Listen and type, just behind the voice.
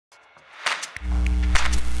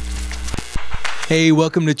Hey,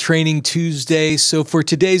 welcome to Training Tuesday. So for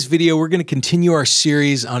today's video, we're going to continue our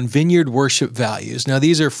series on Vineyard Worship values. Now,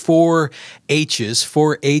 these are 4 H's,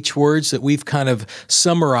 4 H words that we've kind of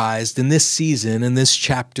summarized in this season, in this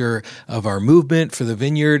chapter of our movement for the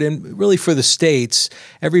Vineyard and really for the States.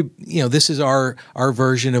 This is our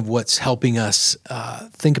version of what's helping us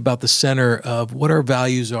think about the center of what our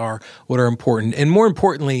values are, what are important, and more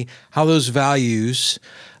importantly, how those values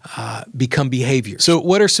become behavior. So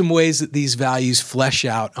what are some ways that these values flesh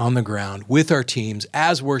out on the ground with our teams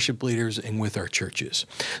as worship leaders and with our churches?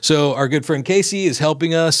 So our good friend Casey is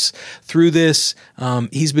helping us through this.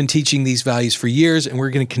 He's been teaching these values for years, and we're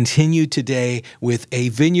going to continue today with a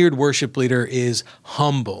Vineyard worship leader is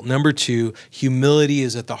humble. Number 2, humility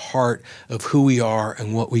is at the heart of who we are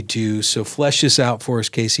and what we do. So flesh this out for us,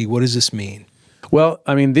 Casey. What does this mean? Well,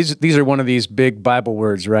 I mean, these are one of these big Bible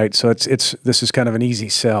words, right? So this is kind of an easy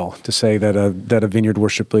sell to say that a Vineyard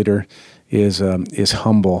worship leader is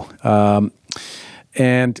humble. And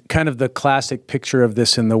kind of the classic picture of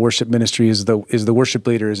this in the worship ministry is the worship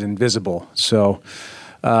leader is invisible. So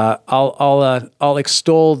I'll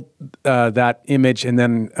extol that image, and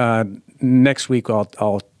then next week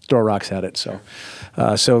I'll throw rocks at it. So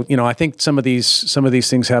I think some of these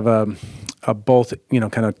things have a both,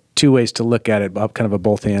 kind of 2 ways to look at it, kind of a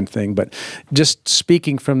both and thing. But just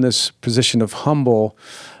speaking from this position of humble,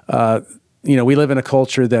 we live in a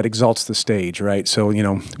culture that exalts the stage, right? So,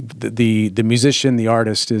 the musician, the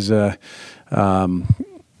artist is a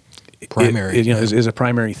primary, is a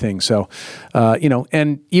primary thing. So,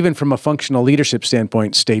 and even from a functional leadership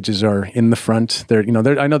standpoint, stages are in the front. I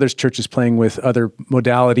know there's churches playing with other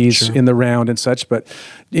modalities in the round and such, but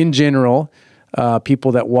in general,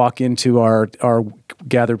 people that walk into our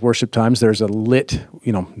gathered worship times, there's a lit,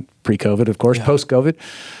 pre-COVID, of course, post-COVID,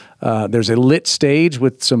 there's a lit stage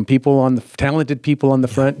with some people talented people on the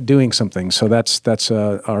front doing something. So that's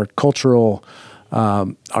our cultural,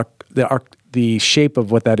 the shape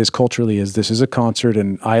of what that is culturally is this is a concert,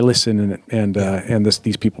 and I listen and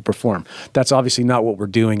these people perform. That's obviously not what we're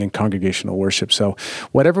doing in congregational worship. So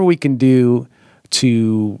whatever we can do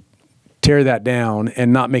to tear that down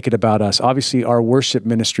and not make it about us. Obviously, our worship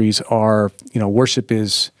ministries are, worship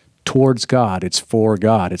is towards God. It's for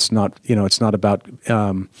God. It's not, it's not about,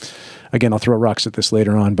 again, I'll throw rocks at this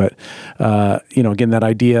later on, but, again, that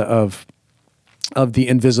idea of the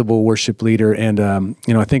invisible worship leader. And,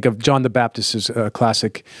 I think of John the Baptist as a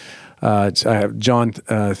classic. I have John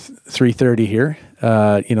 3:30 here,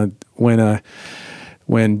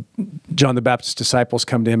 when John the Baptist's disciples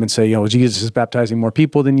come to him and say, Jesus is baptizing more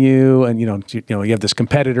people than you, and you have this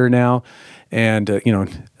competitor now, and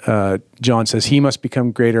John says he must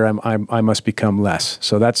become greater, I must become less.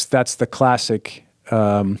 So that's the classic,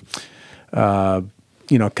 kind of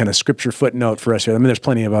scripture footnote for us here. I mean, there's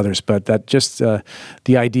plenty of others, but that just the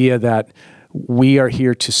idea that we are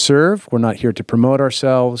here to serve. We're not here to promote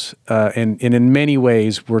ourselves, and in many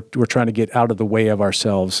ways, we're trying to get out of the way of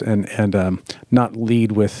ourselves and not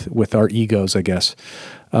lead with our egos, I guess.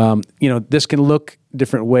 This can look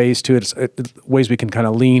different ways to it. Ways we can kind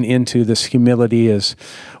of lean into this humility is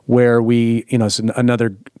where we, it's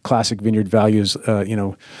another classic Vineyard values.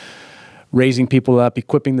 Raising people up,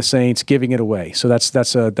 equipping the saints, giving it away. So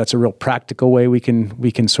that's a real practical way we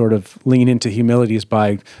can sort of lean into humility is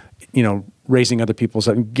by raising other people's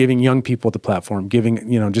up, giving young people the platform,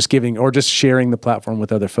 or just sharing the platform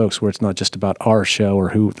with other folks where it's not just about our show or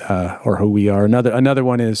who we are. Another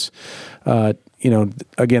one is,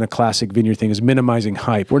 again, a classic Vineyard thing is minimizing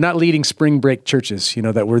hype. We're not leading spring break churches,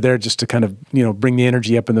 that we're there just to kind of, bring the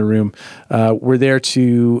energy up in the room. We're there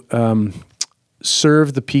to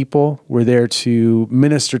serve the people. We're there to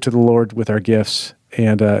minister to the Lord with our gifts,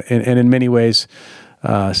 and in many ways,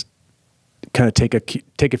 kind of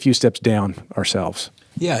take a few steps down ourselves.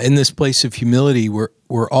 Yeah, in this place of humility,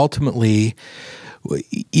 we're ultimately,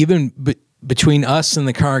 even between us and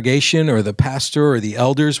the congregation or the pastor or the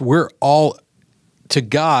elders, we're all, to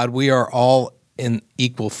God, we are all in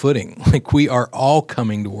equal footing. Like we are all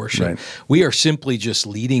coming to worship. Right. We are simply just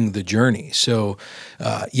leading the journey. So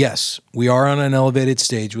yes, we are on an elevated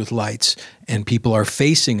stage with lights and people are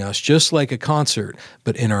facing us just like a concert,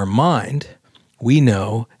 but in our mind, we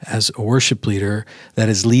know as a worship leader that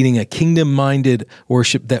is leading a kingdom-minded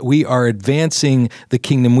worship that we are advancing the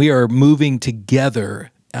kingdom. We are moving together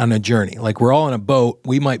on a journey. Like we're all in a boat.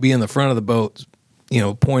 We might be in the front of the boat,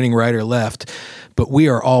 pointing right or left, but we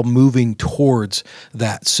are all moving towards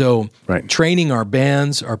that. So training our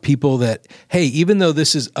bands, our people that, hey, even though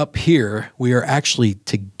this is up here, we are actually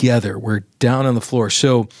together. We're down on the floor.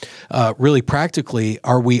 So really practically,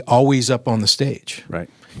 are we always up on the stage? Right.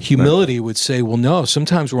 Humility would say, well, no,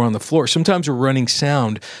 sometimes we're on the floor. Sometimes we're running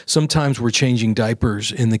sound. Sometimes we're changing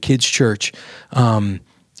diapers in the kids' church.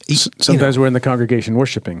 Sometimes we're in the congregation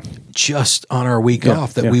worshiping. Just on our week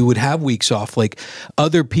off, that we would have weeks off. Like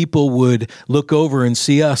other people would look over and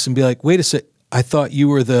see us and be like, wait a sec, I thought you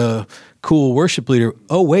were the cool worship leader.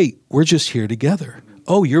 Oh, wait, we're just here together.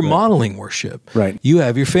 Oh, you're modeling worship. Right. You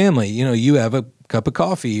have your family. You have a cup of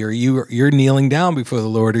coffee, or you're kneeling down before the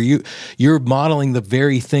Lord, or you're modeling the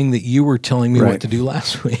very thing that you were telling me what to do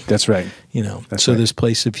last week. That's right. That's right. This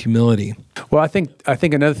place of humility. Well, I think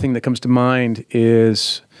another thing that comes to mind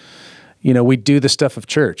is, we do the stuff of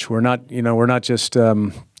church. We're not just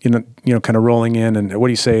kind of rolling in and what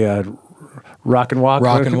do you say, rock and walk?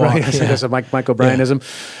 Rock and walk. Right? Yeah. That's a Mike O'Brienism.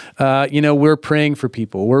 We're praying for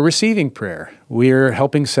people. We're receiving prayer. We're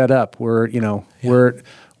helping set up. We're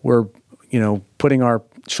putting our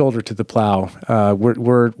shoulder to the plow.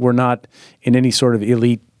 We're not in any sort of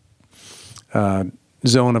elite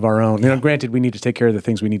zone of our own. Granted, we need to take care of the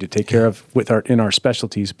things we need to take care of in our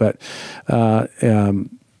specialties, but we're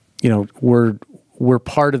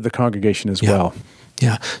part of the congregation as well.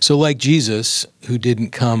 Yeah. So like Jesus, who didn't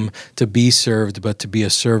come to be served, but to be a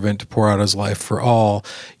servant, to pour out his life for all,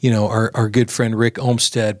 our good friend Rick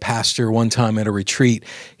Olmsted, pastor, one time at a retreat,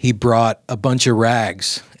 he brought a bunch of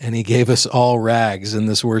rags and he gave us all rags in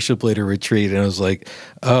this worship leader retreat. And I was like,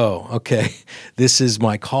 oh, okay, this is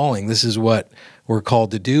my calling. This is what we're called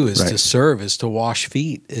to do, is to serve, is to wash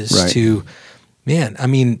feet, is to,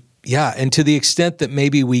 and to the extent that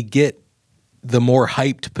maybe we get the more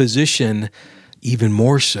hyped position, even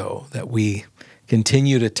more so, that we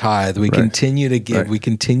continue to tithe, we continue to give, we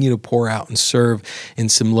continue to pour out and serve in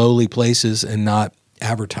some lowly places and not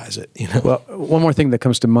advertise it. Well, one more thing that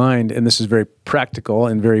comes to mind, and this is very practical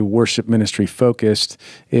and very worship ministry focused,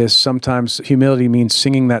 is sometimes humility means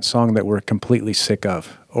singing that song that we're completely sick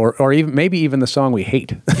of, or even maybe even the song we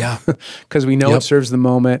hate. Yeah, because we know it serves the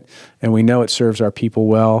moment and we know it serves our people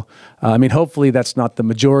well. Hopefully that's not the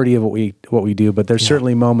majority of what we do, but there's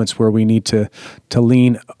certainly moments where we need to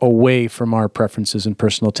lean away from our preferences and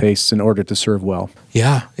personal tastes in order to serve well.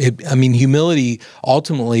 Yeah, humility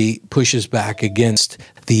ultimately pushes back against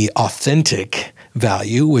the authentic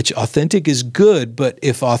value, which authentic is good, but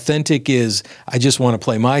if authentic is, I just want to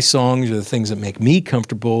play my songs or the things that make me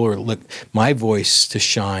comfortable or look my voice to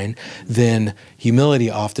shine, then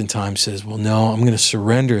humility oftentimes says, well, no, I'm going to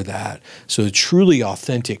surrender that. So a truly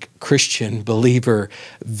authentic Christian believer,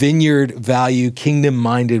 vineyard value,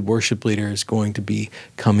 kingdom-minded worship leader is going to be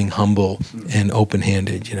coming humble and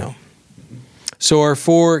open-handed, So our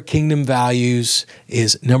 4 kingdom values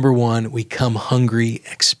is, number 1, we come hungry,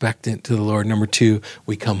 expectant to the Lord. Number 2,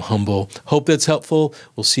 we come humble. Hope that's helpful.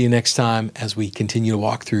 We'll see you next time as we continue to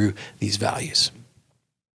walk through these values.